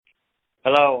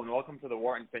Hello, and welcome to the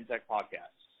Wharton FinTech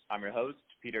Podcast. I'm your host,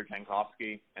 Peter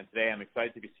Jankowski, and today I'm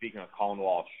excited to be speaking with Colin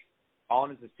Walsh.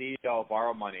 Colin is the CEO of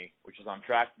Borrow Money, which is on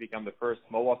track to become the first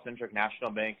mobile-centric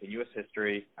national bank in U.S.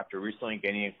 history after recently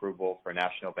gaining approval for a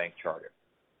national bank charter.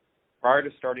 Prior to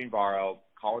starting Borrow,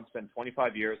 Colin spent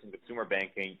 25 years in consumer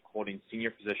banking, holding senior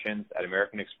positions at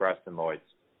American Express and Lloyds.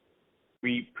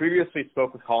 We previously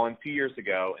spoke with Colin 2 years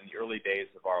ago in the early days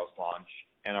of Borrow's launch,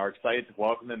 and are excited to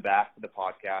welcome him back to the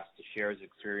podcast to share his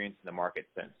experience in the market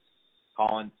since.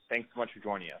 Colin, thanks so much for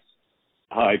joining us.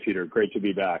 Hi, Peter. Great to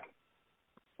be back.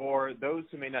 For those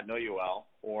who may not know you well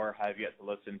or have yet to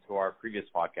listen to our previous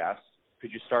podcast,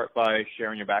 could you start by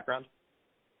sharing your background?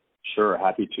 Sure,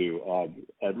 happy to.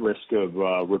 At risk of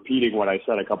repeating what I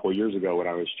said a couple of years ago when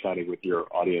I was chatting with your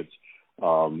audience,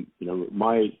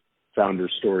 my founder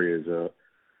story is a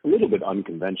little bit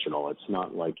unconventional. It's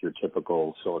not like your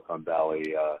typical Silicon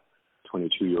Valley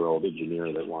 22-year-old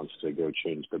engineer that wants to go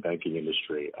change the banking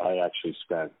industry. I actually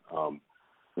spent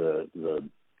the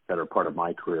better part of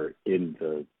my career in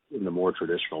the more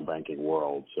traditional banking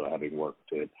world. So having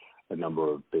worked at a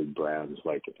number of big brands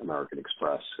like American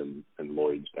Express and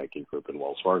Lloyds Banking Group and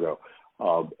Wells Fargo.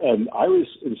 And I was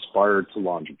inspired to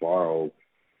launch Borrow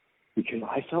because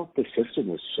I felt the system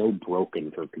was so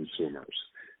broken for consumers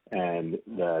and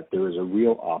that there was a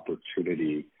real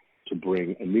opportunity to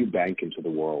bring a new bank into the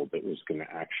world that was going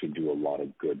to actually do a lot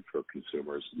of good for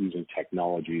consumers, using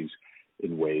technologies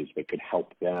in ways that could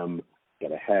help them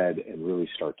get ahead and really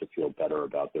start to feel better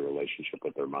about their relationship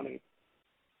with their money.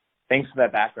 Thanks for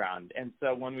that background. And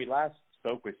so when we last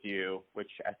spoke with you,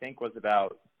 which I think was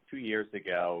about 2 years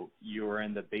ago, you were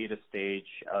in the beta stage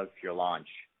of your launch.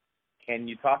 Can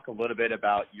you talk a little bit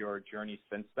about your journey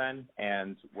since then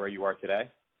and where you are today?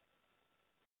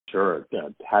 Sure,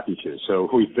 happy to. So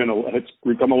we've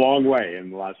come a long way in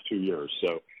the last 2 years.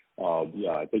 So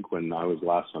I think when I was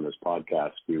last on this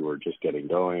podcast, we were just getting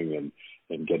going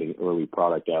and getting early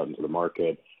product out into the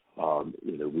market.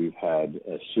 We've had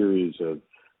a series of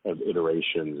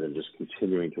iterations and just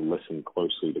continuing to listen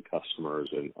closely to customers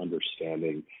and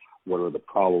understanding what are the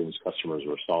problems customers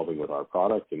were solving with our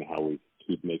product and how we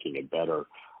keep making it better.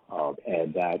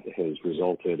 And that has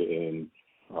resulted in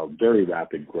very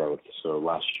rapid growth. So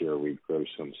last year we grew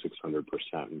some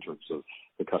 600% in terms of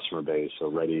the customer base.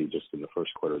 Already just in the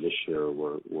first quarter of this year,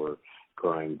 we're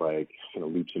growing by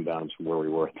leaps and bounds from where we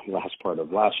were at the last part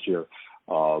of last year,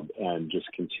 and just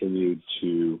continued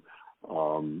to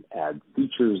add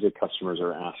features that customers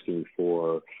are asking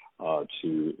for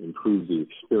to improve the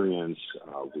experience.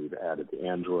 We've added the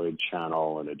Android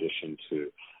channel in addition to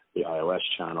the iOS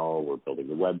channel. We're building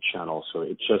the web channel. So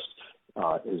it just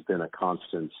has been a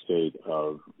constant state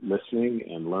of listening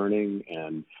and learning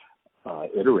and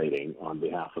iterating on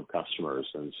behalf of customers.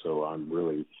 And so I'm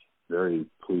really very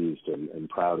pleased and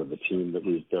proud of the team that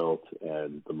we've built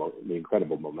and the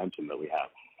incredible momentum that we have.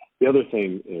 The other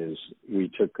thing is we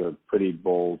took a pretty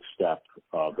bold step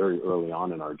very early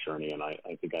on in our journey, and I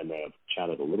think I may have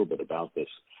chatted a little bit about this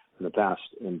in the past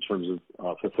in terms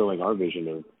of fulfilling our vision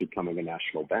of becoming a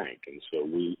national bank. And so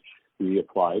we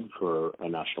applied for a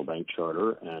national bank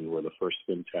charter and were the first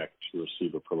fintech to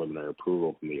receive a preliminary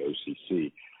approval from the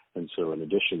OCC. And so in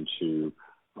addition to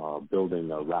building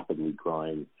a rapidly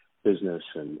growing business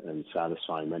and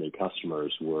satisfying many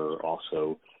customers, we're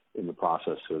also in the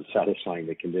process of satisfying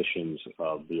the conditions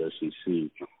of the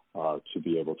OCC to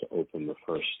be able to open the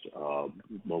first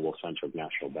mobile-centric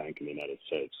national bank in the United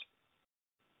States.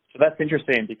 So that's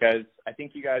interesting because I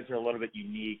think you guys are a little bit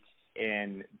unique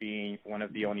in being one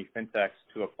of the only fintechs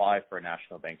to apply for a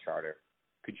national bank charter.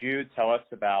 Could you tell us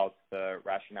about the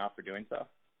rationale for doing so?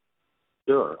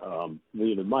 Sure.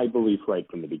 My belief right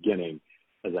from the beginning,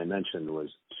 as I mentioned, was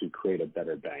to create a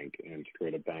better bank and to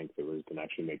create a bank that was going to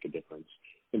actually make a difference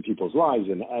in people's lives.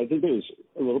 And I think it was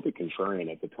a little bit contrarian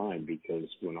at the time because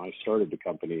when I started the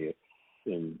company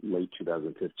in late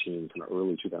 2015 to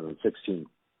early 2016,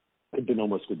 it had been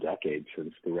almost a decade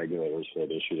since the regulators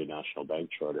had issued a national bank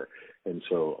charter. And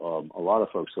so a lot of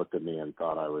folks looked at me and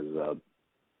thought I was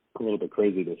a little bit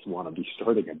crazy to want to be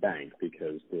starting a bank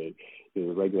because the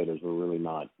regulators were really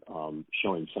not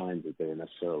showing signs that they were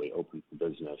necessarily open for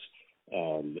business.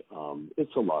 And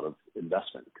it's a lot of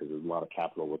investment because there's a lot of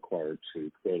capital required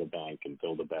to create a bank and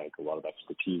build a bank, a lot of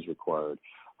expertise required.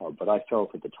 But I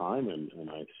felt at the time, and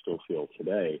I still feel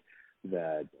today,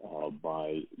 that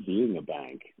by being a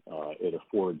bank, it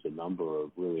affords a number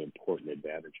of really important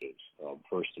advantages.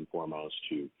 First and foremost,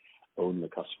 to own the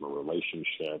customer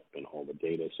relationship and all the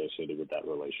data associated with that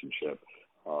relationship.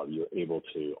 You're able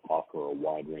to offer a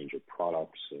wide range of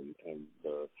products and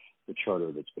the the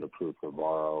charter that's been approved for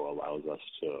Varo allows us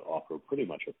to offer pretty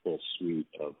much a full suite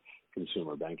of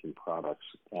consumer banking products,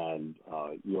 and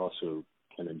you also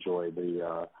can enjoy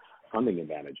the funding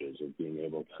advantages of being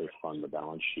able to fund the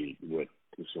balance sheet with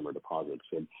consumer deposits.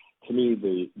 And to me,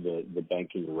 the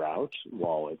banking route,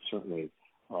 while it certainly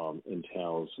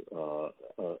entails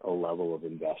a level of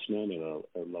investment and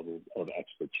a level of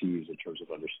expertise in terms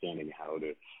of understanding how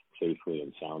to safely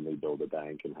and soundly build a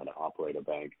bank and how to operate a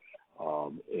bank,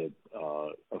 it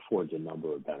affords a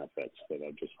number of benefits that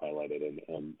I've just highlighted.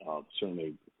 And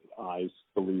certainly I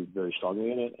believe very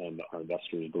strongly in it, and our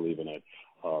investors believe in it,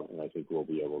 and I think we'll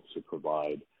be able to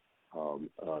provide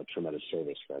tremendous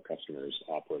service for our customers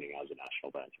operating as a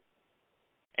national bank.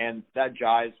 And that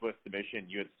jives with the mission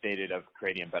you had stated of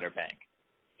creating a better bank.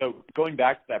 So going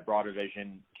back to that broader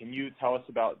vision, can you tell us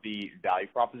about the value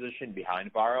proposition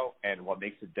behind Varo and what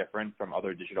makes it different from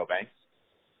other digital banks?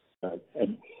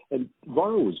 And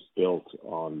Varo was built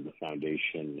on the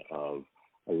foundation of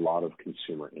a lot of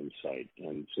consumer insight.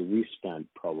 And so we spent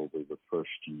probably the first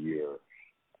year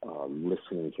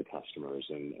listening to customers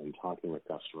and talking with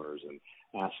customers and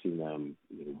asking them,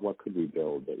 what could we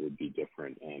build that would be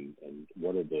different, and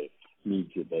what are the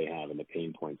needs that they have and the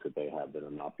pain points that they have that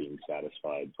are not being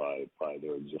satisfied by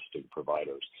their existing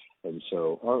providers. And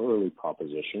so our early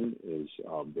proposition is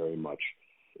very much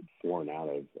born out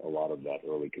of a lot of that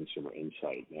early consumer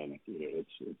insight. And it's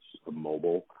a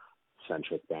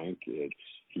mobile-centric bank. It's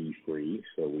fee-free,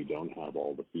 so we don't have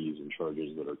all the fees and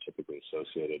charges that are typically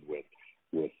associated with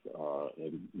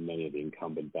many of the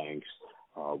incumbent banks.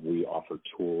 We offer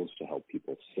tools to help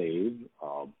people save,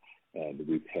 and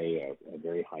we pay a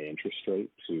very high interest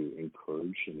rate to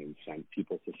encourage and incent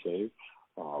people to save.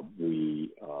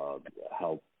 We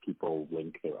help people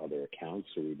link their other accounts,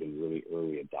 so we've been really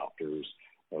early adopters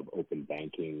of open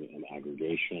banking and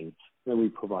aggregation. Then we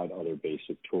provide other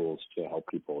basic tools to help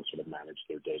people sort of manage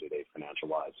their day-to-day financial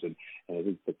lives. And I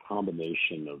think the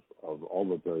combination of all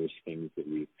the various things that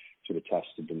we've sort of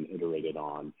tested and iterated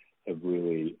on have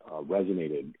really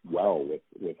resonated well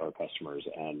with our customers,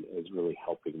 and is really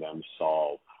helping them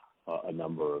solve a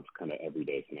number of kind of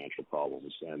everyday financial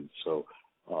problems. And so,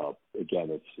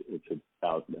 again, it's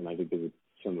about, and I think this is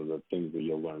some of the things that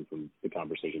you'll learn from the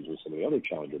conversations with some of the other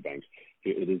challenger banks,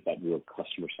 it is that real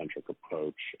customer-centric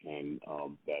approach and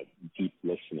that deep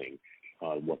listening,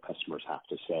 what customers have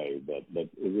to say, that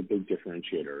is a big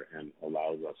differentiator and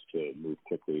allows us to move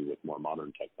quickly with more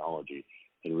modern technology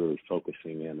and really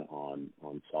focusing in on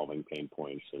solving pain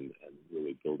points and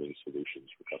really building solutions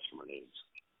for customer needs.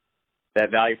 That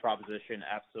value proposition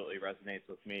absolutely resonates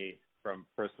with me from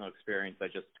personal experience. I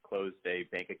just closed a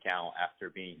bank account after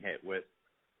being hit with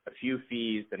a few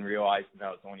fees and realized that I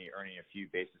was only earning a few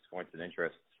basis points in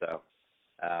interest. So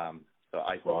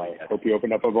I hope you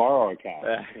open up a Varo account.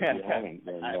 If you haven't,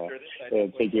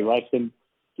 it'll take you less than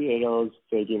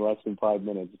 5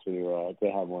 minutes to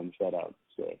have one set up.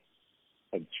 So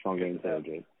I'd strongly encourage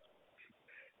it.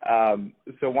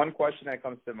 So one question that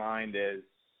comes to mind is,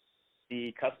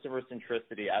 the customer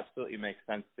centricity absolutely makes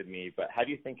sense to me, but how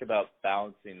do you think about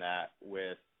balancing that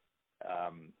with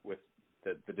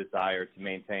the desire to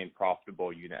maintain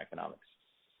profitable unit economics?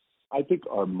 I think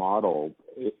our model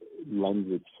lends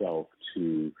itself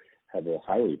to have a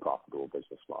highly profitable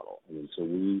business model. I mean, so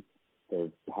we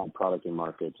have had product in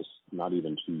market just not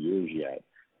even 2 years yet,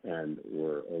 and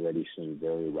we're already seeing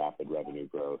very rapid revenue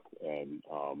growth. And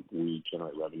we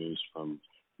generate revenues from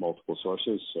multiple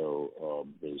sources. So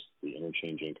there's the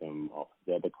interchange income off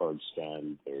debit card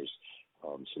spend. There's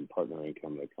some partner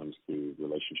income that comes through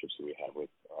relationships that we have with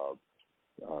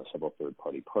several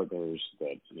third-party partners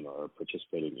that are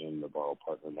participating in the Varo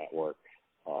Partner Network.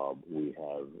 We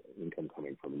have income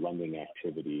coming from lending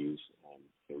activities, and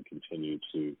we continue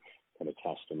to kind of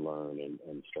test and learn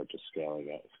and start to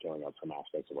scaling out some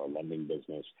aspects of our lending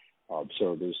business.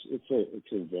 So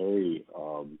it's a very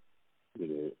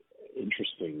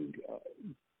interesting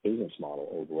business model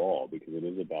overall, because it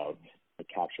is about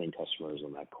capturing customers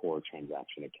on that core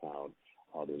transaction account.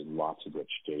 There's lots of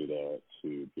rich data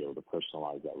to be able to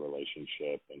personalize that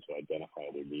relationship and to identify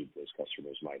other needs those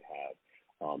customers might have,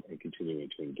 and continuing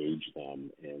to engage them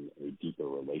in a deeper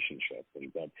relationship.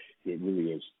 And that it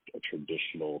really is a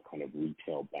traditional kind of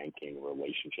retail banking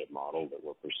relationship model that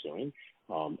we're pursuing.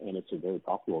 And it's a very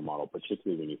profitable model,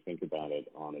 particularly when you think about it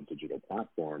on a digital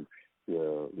platform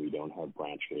where we don't have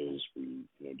branches, we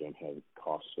don't have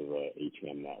costs of an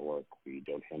ATM network, we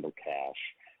don't handle cash.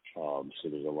 So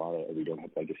there's a lot of, we don't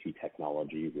have legacy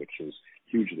technology, which is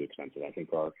hugely expensive. I think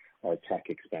our tech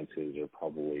expenses are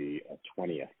probably a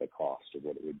 20th the cost of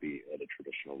what it would be at a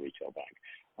traditional retail bank.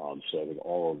 So I think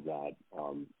all of that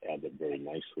adds up very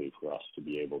nicely for us to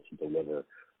be able to deliver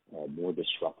more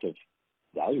disruptive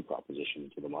value proposition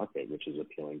to the market, which is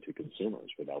appealing to consumers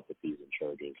without the fees and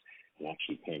charges and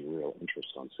actually paying real interest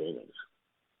on savings.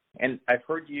 And I've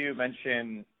heard you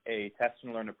mention a test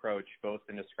and learn approach, both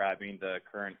in describing the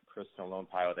current personal loan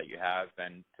pilot that you have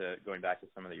and going back to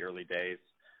some of the early days.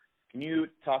 Can you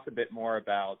talk a bit more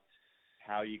about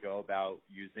how you go about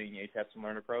using a test and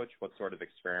learn approach, what sort of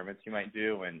experiments you might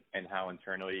do, and how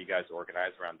internally you guys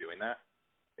organize around doing that?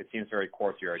 It seems very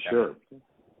core to your agenda. Sure.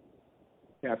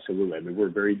 Yeah, absolutely. I mean, we're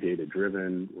very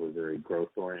data-driven. We're very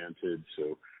growth-oriented.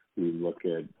 So we look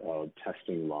at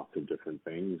testing lots of different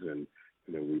things, and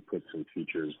we put some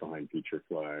features behind feature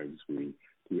flags. We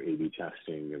do A/B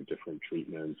testing of different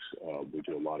treatments. We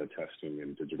do a lot of testing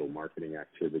in digital marketing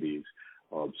activities.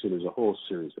 So there's a whole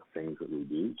series of things that we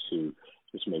do to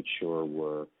just make sure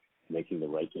we're making the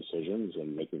right decisions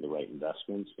and making the right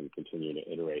investments and continue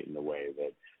to iterate in a way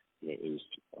that is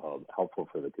helpful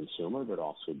for the consumer, but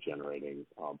also generating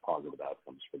positive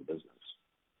outcomes for the business.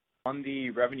 On the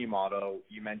revenue model,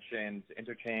 you mentioned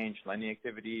interchange, lending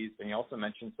activities, and you also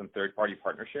mentioned some third-party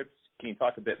partnerships. Can you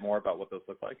talk a bit more about what those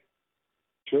look like?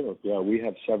 Sure. Yeah, we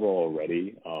have several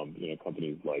already.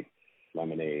 Companies like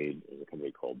Lemonade, there's a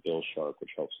company called BillShark, which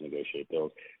helps negotiate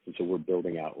bills. And so we're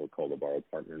building out what we call the Borrow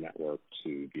Partner Network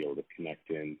to be able to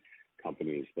connect in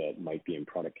companies that might be in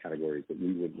product categories that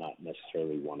we would not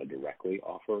necessarily want to directly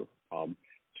offer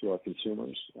to our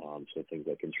consumers. So things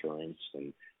like insurance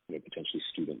and potentially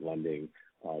student lending,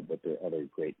 but there are other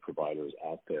great providers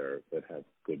out there that have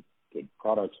good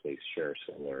products. They share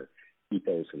similar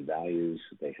ethos and values.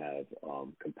 They have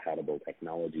compatible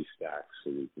technology stacks,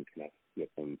 so we can connect with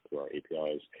them through our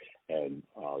APIs. And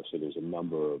so there's a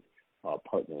number of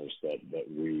partners that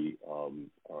we are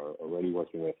already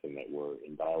working with and that we're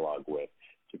in dialogue with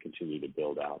to continue to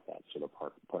build out that sort of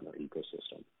partner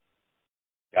ecosystem.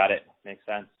 Got it. Makes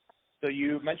sense. So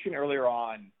you mentioned earlier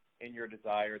on in your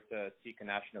desire to seek a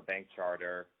national bank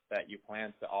charter that you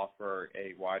plan to offer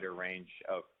a wider range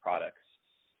of products.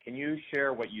 Can you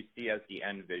share what you see as the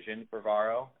end vision for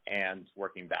Varo, and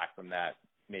working back from that,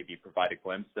 maybe provide a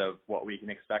glimpse of what we can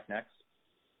expect next?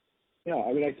 Yeah,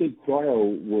 I mean, I think Varo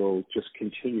will just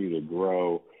continue to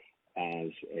grow as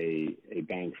a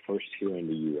bank first here in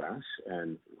the U.S.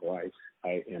 And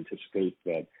I anticipate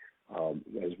that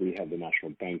as we have the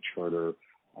national bank charter,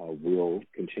 we'll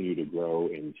continue to grow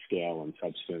in scale and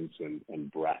substance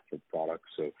and breadth of products.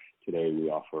 So today we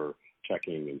offer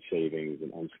checking and savings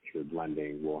and unsecured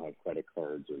lending. We'll have credit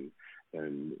cards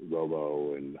and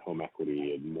robo and home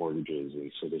equity and mortgages.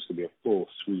 And so there's going to be a full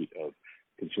suite of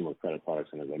consumer credit products,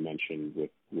 and as I mentioned,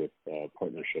 with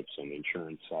partnerships on the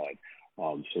insurance side.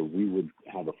 So we would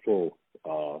have a full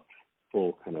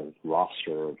kind of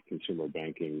roster of consumer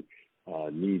banking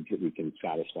needs that we can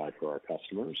satisfy for our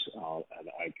customers. And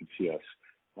I could see us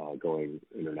going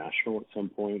international at some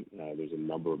point. There's a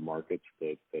number of markets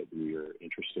that we are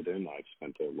interested in. I've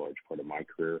spent a large part of my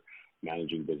career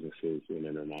managing businesses in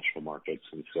international markets,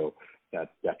 and so that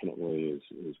definitely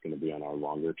is going to be on our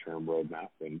longer term roadmap.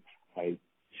 And I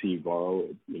see Varo,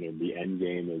 the end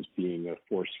game as being a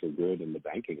force for good in the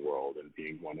banking world and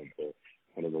being one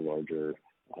of the larger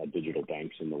digital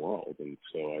banks in the world. And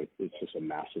so it's just a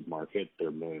massive market. There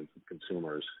are millions of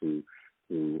consumers who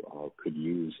could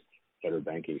use better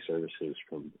banking services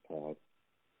from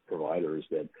providers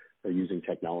that are using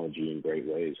technology in great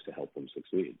ways to help them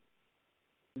succeed.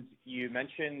 You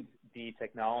mentioned the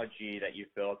technology that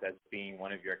you've built as being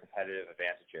one of your competitive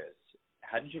advantages.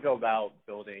 How did you go about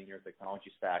building your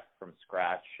technology stack from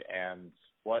scratch, and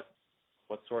what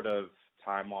sort of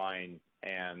timeline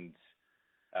and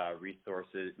resource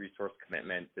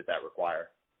commitment did that require?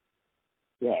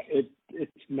 Yeah,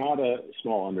 it's not a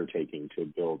small undertaking to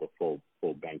build a full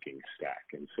banking stack,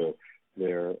 and so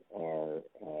there are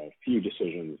a few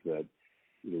decisions that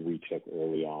we took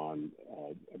early on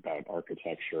about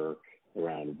architecture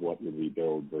around what would we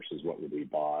build versus what would we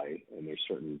buy, and there's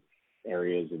certain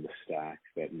areas of the stack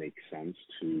that make sense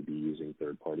to be using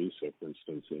third parties. So, for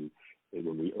instance,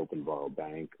 when we open Varo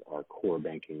Bank, our core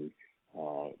banking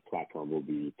platform will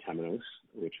be Temenos,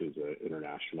 which is an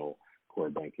international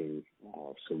core banking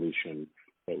solution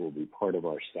that will be part of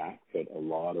our stack. But a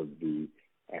lot of the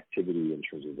activity in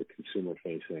terms of the consumer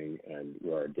facing and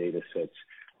where our data sits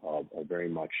are very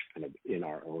much kind of in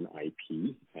our own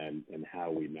IP and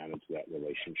how we manage that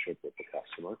relationship with the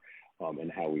customer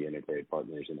and how we integrate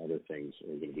partners and other things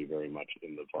are going to be very much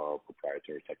in the Varo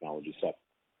proprietary technology set.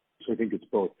 So I think it's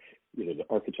both, the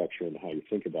architecture and how you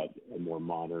think about a more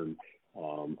modern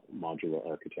modular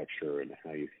architecture and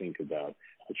how you think about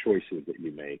the choices that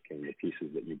you make and the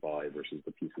pieces that you buy versus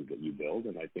the pieces that you build.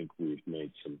 And I think we've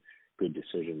made some good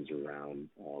decisions around,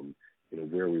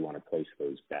 where we want to place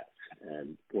those bets.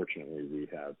 And fortunately, we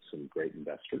have some great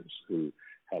investors who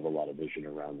have a lot of vision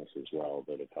around this as well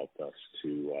that have helped us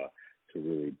to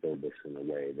really build this in a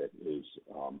way that is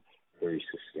very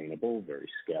sustainable, very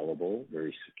scalable,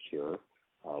 very secure.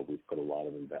 We've put a lot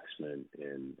of investment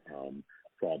in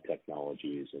fraud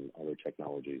technologies and other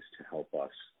technologies to help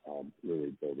us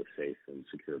really build a safe and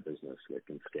secure business that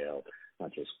can scale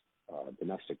not just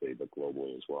domestically but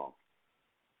globally as well.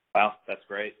 Wow, that's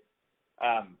great.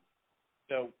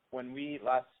 So when we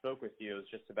last spoke with you, it was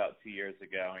just about 2 years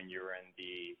ago, and you were in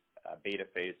the beta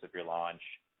phase of your launch.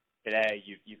 Today,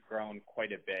 you've grown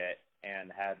quite a bit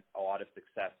and had a lot of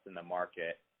success in the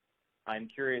market. I'm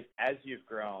curious, as you've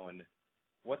grown,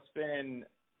 what's been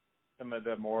some of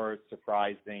the more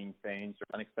surprising things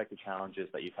or unexpected challenges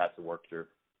that you've had to work through?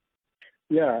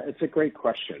 Yeah, it's a great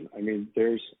question. I mean,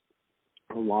 there's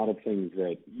a lot of things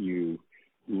that you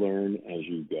learn as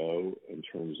you go in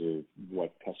terms of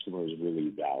what customers really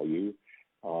value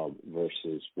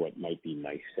versus what might be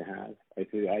nice to have.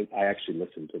 I actually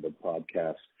listened to the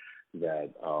podcast that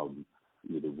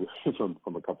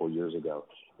from a couple of years ago,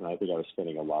 and I think I was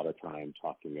spending a lot of time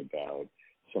talking about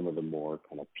some of the more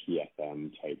kind of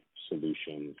PFM type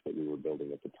solutions that we were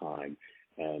building at the time.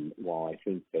 And while I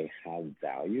think they have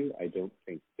value, I don't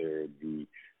think they're the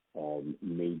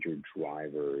major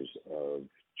drivers of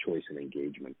choice and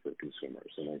engagement for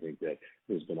consumers. And I think that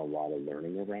there's been a lot of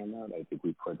learning around that. I think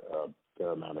we put a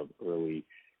fair amount of early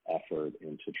effort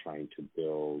into trying to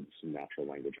build some natural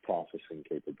language processing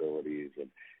capabilities and,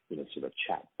 sort of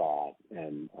chatbot.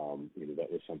 And,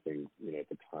 that was something, at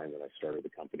the time that I started the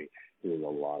company, there was a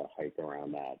lot of hype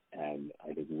around that. And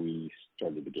I think we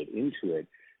started to get into it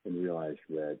and realized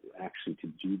that actually to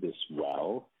do this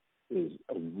well is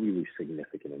a really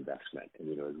significant investment.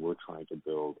 And, as we're trying to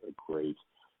build a great,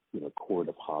 core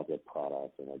deposit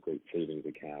product and a great savings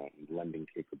account and lending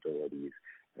capabilities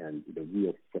and the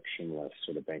real frictionless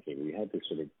sort of banking, we had to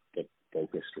sort of get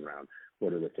focused around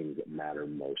what are the things that matter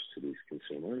most to these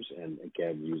consumers. And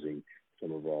again, using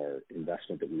some of our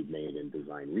investment that we've made in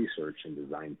design research and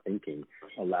design thinking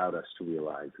allowed us to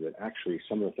realize that actually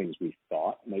some of the things we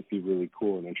thought might be really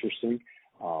cool and interesting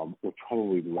were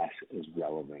probably less as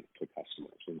relevant to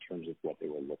customers in terms of what they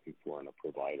were looking for in a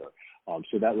provider.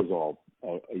 So that was all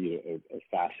a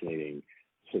fascinating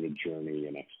sort of journey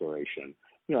and exploration.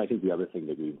 I think the other thing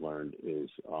that we've learned is,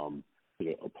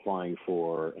 applying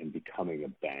for and becoming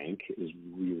a bank is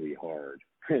really hard,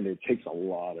 and it takes a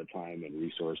lot of time and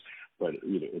resource, but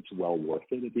it's well worth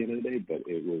it at the end of the day. But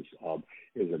it was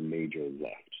a major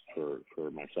lift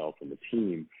for myself and the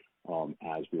team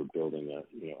as we were building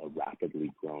a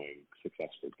rapidly growing,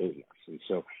 successful business. And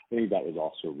so I think that was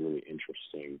also really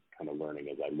interesting kind of learning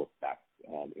as I look back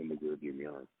in the rearview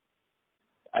mirror.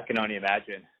 I can only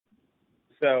imagine.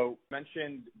 So you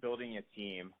mentioned building a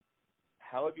team.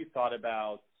 How have you thought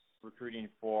about recruiting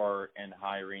for and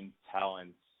hiring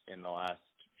talent in the last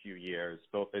few years,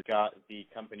 both as you got the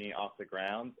company off the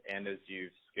ground and as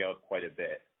you've scaled quite a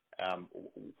bit?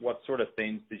 What sort of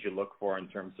things did you look for in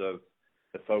terms of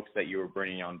the folks that you were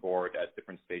bringing on board at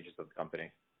different stages of the company?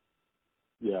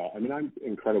 Yeah, I mean, I'm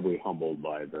incredibly humbled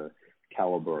by the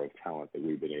caliber of talent that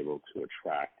we've been able to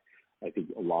attract. I think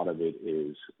a lot of it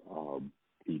is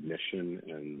the mission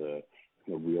and the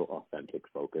real authentic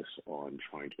focus on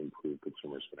trying to improve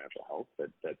consumers' financial health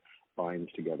that binds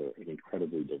together an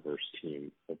incredibly diverse team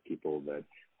of people that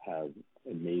have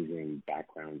amazing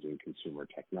backgrounds in consumer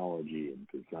technology and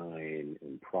design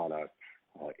and product,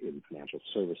 in financial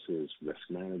services, risk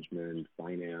management,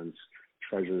 finance,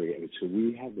 treasury. And so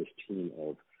we have this team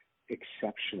of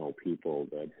exceptional people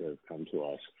that have come to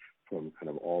us from kind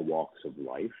of all walks of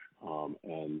life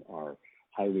and are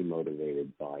highly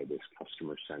motivated by this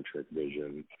customer-centric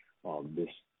vision, this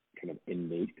kind of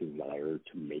innate desire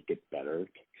to make it better,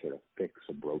 to sort of fix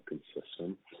a broken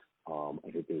system.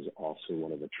 I think there's also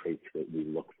one of the traits that we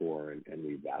look for and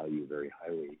we value very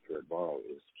highly here at Varo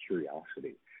is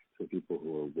curiosity. for people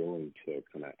who are willing to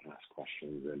kind of ask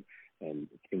questions and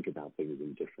think about things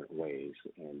in different ways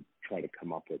and try to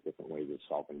come up with different ways of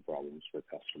solving problems for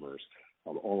customers.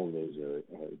 All of those are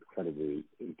incredibly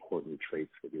important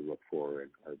traits that we look for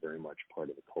and are very much part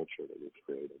of the culture that we've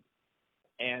created.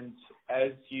 And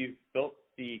as you've built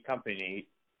the company,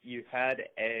 you've had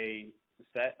a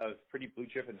set of pretty blue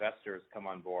chip investors come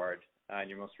on board. And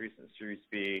your most recent Series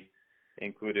B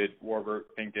included Warburg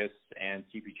Pincus and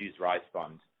TPG's Rise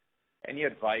Fund. Any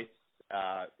advice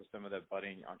for some of the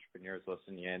budding entrepreneurs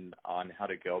listening in on how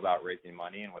to go about raising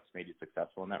money and what's made you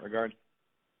successful in that regard?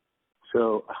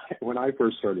 So when I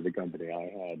first started the company,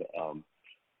 I had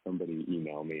somebody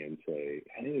email me and say,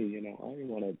 hey, I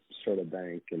want to start a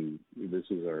bank, and this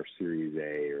is our Series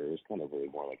A, or it was kind of really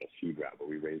more like a seed round, but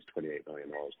we raised $28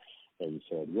 million, and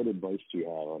said, what advice do you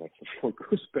have? And I said, well,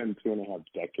 go spend 2.5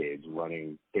 decades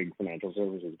running big financial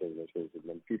services businesses, and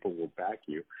then people will back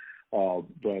you.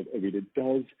 But, I mean, it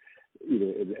does,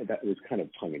 that was kind of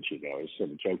tongue-in-cheek. I was sort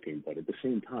of joking, but at the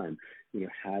same time,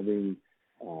 having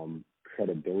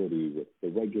credibility with the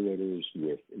regulators,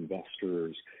 with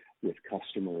investors, with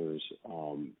customers,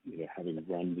 having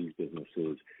run these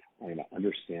businesses,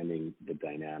 understanding the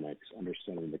dynamics,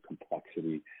 understanding the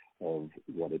complexity of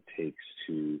what it takes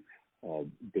to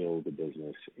build a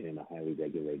business in a highly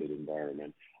regulated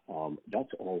environment. That's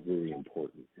all really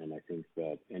important. And I think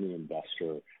that any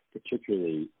investor,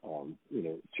 particularly,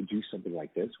 to do something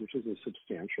like this, which is a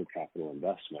substantial capital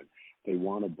investment, they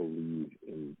want to believe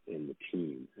in the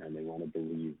team, and they want to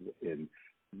believe in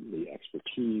the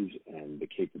expertise and the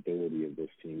capability of this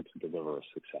team to deliver a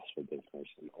successful business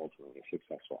and ultimately a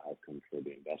successful outcome for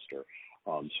the investor.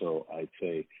 So I'd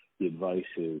say the advice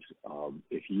is,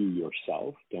 if you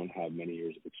yourself don't have many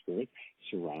years of experience,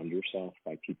 surround yourself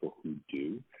by people who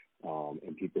do,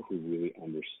 and people who really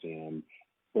understand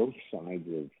both sides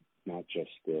of not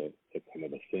just the kind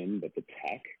of the thin, but the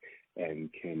tech, and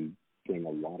can bring a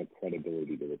lot of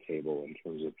credibility to the table in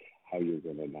terms of how you're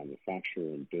going to manufacture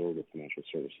and build a financial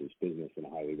services business in a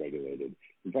highly regulated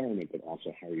environment, but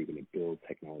also how you're going to build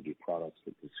technology products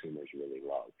that consumers really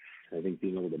love. And I think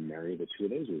being able to marry the two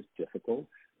of those is difficult,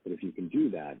 but if you can do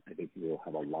that, I think you'll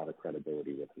have a lot of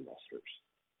credibility with investors.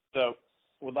 So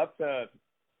we'd love to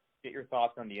get your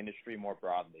thoughts on the industry more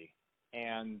broadly.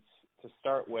 And to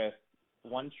start with,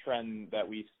 one trend that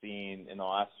we've seen in the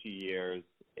last few years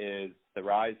is the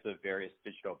rise of various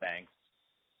digital banks,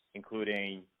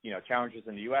 including, challenges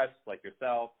in the U.S. like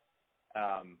yourself,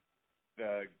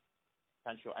 the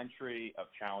potential entry of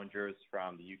challengers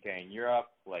from the UK and Europe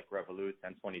like Revolut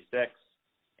and N26,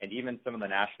 and even some of the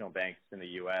national banks in the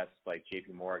U.S. like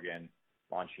JP Morgan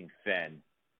launching Fin.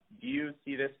 Do you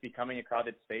see this becoming a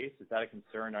crowded space? Is that a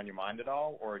concern on your mind at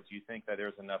all, or do you think that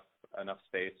there's enough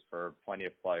space for plenty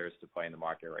of players to play in the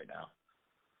market right now?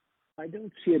 I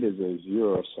don't see it as a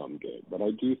zero-sum game, but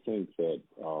I do think that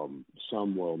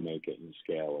some will make it in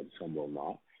scale and some will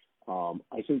not.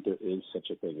 I think there is such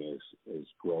a thing as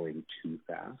growing too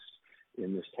fast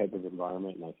in this type of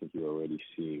environment, and I think you're already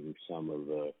seeing some of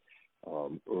the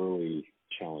early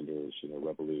challengers,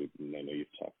 Revolut, and I know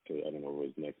you've talked to, I don't know, it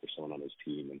was Nick or someone on his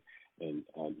team, and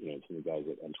some of the guys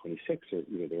at N26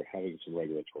 are, they're having some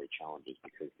regulatory challenges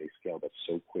because they scaled up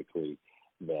so quickly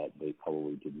that they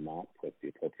probably did not put the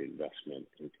appropriate investment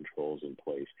and controls in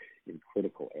place in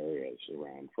critical areas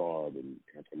around fraud and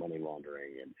anti-money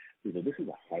laundering. And, this is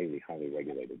a highly, highly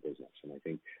regulated business. And I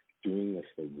think doing this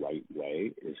the right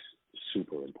way is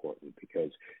super important because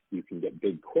you can get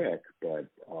big quick, but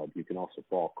you can also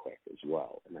fall quick as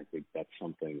well. And I think that's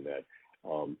something that,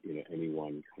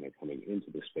 anyone kind of coming into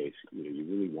the space, you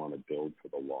really want to build for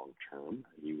the long term.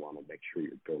 You want to make sure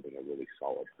you're building a really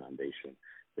solid foundation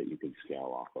that you can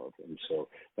scale off of. And so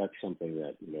that's something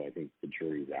that, I think the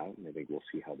jury's out, and I think we'll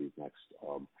see how these next,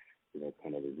 these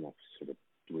next sort of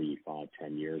 3, 5,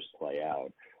 10 years play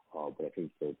out. But I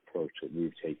think the approach that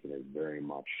we've taken is very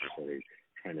much sort of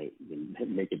trying to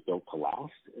make it built to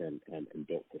last and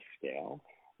built to scale.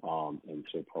 And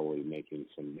so probably making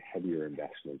some heavier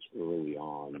investments early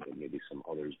on than maybe some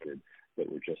others did that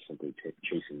were just simply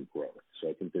chasing growth. So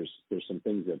I think there's some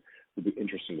things that would be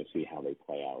interesting to see how they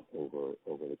play out over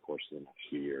the course of the next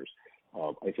few years.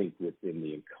 I think within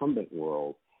the incumbent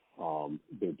world,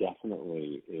 there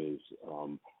definitely is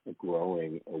a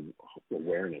growing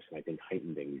awareness and I think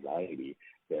heightened anxiety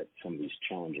that some of these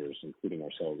challengers, including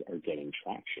ourselves, are getting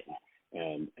traction.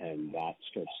 And that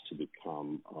starts to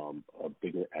become a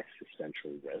bigger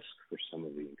existential risk for some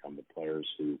of the incumbent players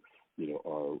who,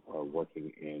 are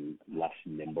working in less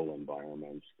nimble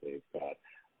environments. They've got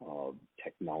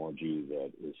technology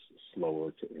that is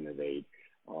slower to innovate.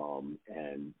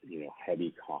 and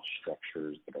heavy cost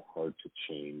structures that are hard to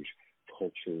change,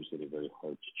 cultures that are very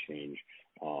hard to change.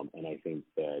 And I think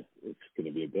that it's going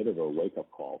to be a bit of a wake-up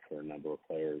call for a number of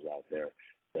players out there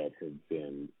that have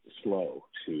been slow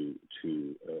to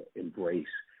embrace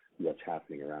what's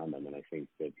happening around them. And I think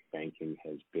that banking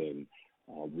has been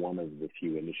one of the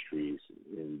few industries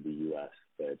in the U.S.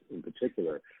 that, in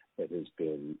particular, that has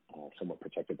been somewhat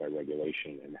protected by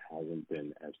regulation and hasn't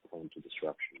been as prone to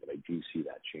disruption. But I do see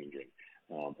that changing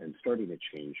and starting to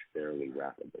change fairly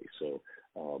rapidly. So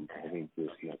I think this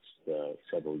next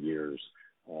several years,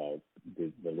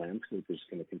 the landscape is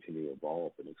going to continue to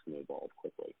evolve, and it's going to evolve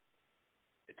quickly.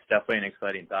 It's definitely an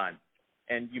exciting time.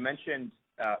 And you mentioned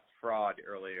fraud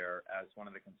earlier as one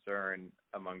of the concern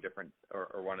among different,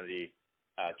 or one of the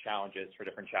challenges for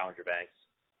different challenger banks.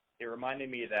 It reminded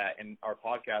me that in our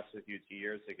podcast with you 2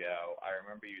 years ago, I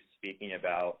remember you speaking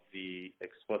about the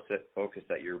explicit focus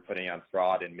that you're putting on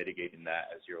fraud and mitigating that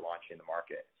as you're launching the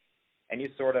market. Any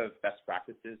sort of best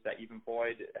practices that you've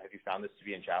employed? Have you found this to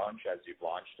be a challenge as you've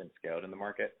launched and scaled in the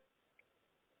market?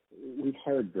 We've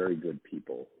hired very good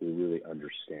people who really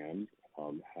understand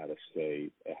how to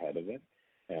stay ahead of it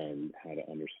and how to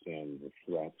understand the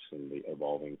threats and the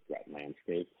evolving threat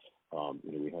landscape.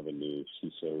 We have a new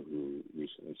CISO who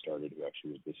recently started, who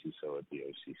actually was the CISO at the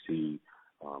OCC.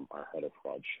 Our head of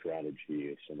fraud strategy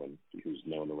is someone who's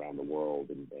known around the world,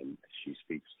 and she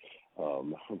speaks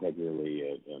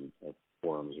regularly at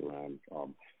forums around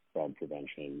fraud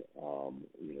prevention. Our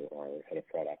head of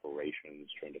fraud operations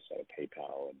trained us out of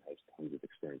PayPal and has tons of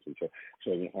experience. And so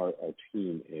our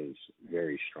team is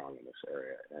very strong in this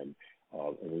area. And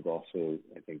we've also,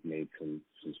 I think, made some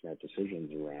smart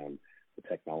decisions around the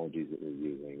technologies that we're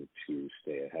using to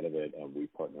stay ahead of it. We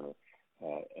partner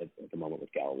at the moment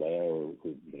with Galileo,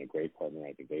 who's been a great partner.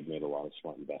 I think they've made a lot of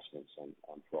smart investments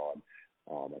on fraud.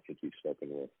 I think you've spoken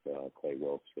with Clay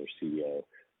Wilkes, their CEO.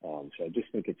 So I just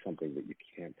think it's something that you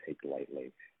can't take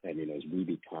lightly. And, as we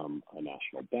become a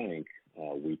national bank,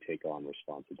 we take on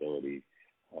responsibility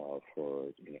for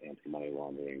anti-money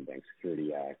laundering, bank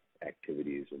security act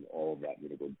activities, and all of that.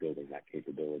 We're building that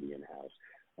capability in-house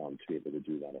to be able to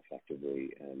do that effectively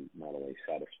and not only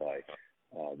satisfy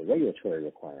the regulatory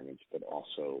requirements, but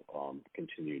also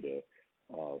continue to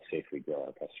safely grow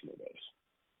our customer base.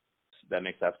 That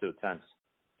makes absolute sense.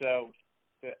 So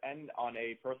to end on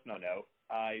a personal note,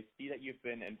 I see that you've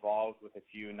been involved with a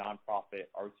few nonprofit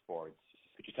arts boards.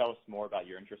 Could you tell us more about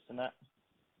your interest in that?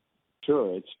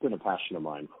 Sure. It's been a passion of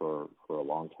mine for a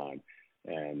long time.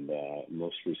 And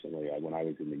most recently, when I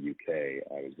was in the UK,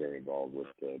 I was very involved with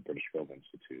the British Film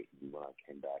Institute. And when I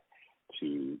came back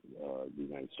to the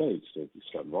United States to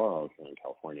start Varo here in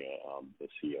California, the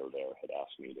CEO there had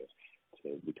asked me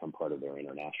to become part of their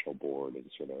international board and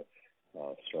sort of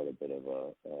start a bit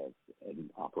of an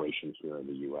operations here in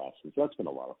the U.S. And so that's been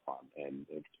a lot of fun, and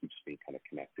it keeps me kind of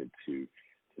connected to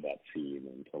that scene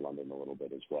and to London a little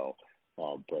bit as well.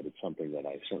 But it's something that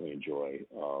I certainly enjoy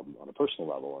on a personal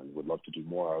level and would love to do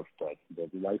more of. But the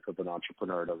life of an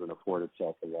entrepreneur doesn't afford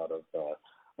itself a lot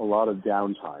of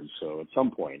downtime. So at some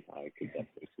point, I could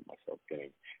definitely see myself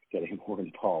getting more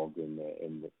involved in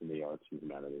the arts and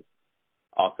humanities.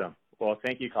 Awesome. Well,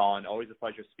 thank you, Colin. Always a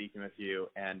pleasure speaking with you,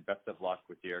 and best of luck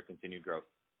with your continued growth.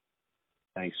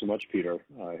 Thanks so much, Peter.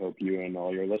 I hope you and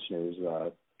all your listeners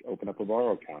open up a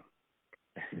Varo account.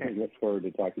 I look forward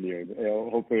to talking to you,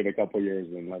 hopefully in a couple of years,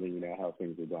 and letting you know how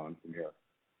things are going from here.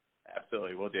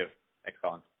 Absolutely. Will do. Thanks,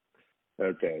 Colin.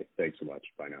 Okay. Thanks so much.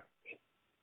 Bye now.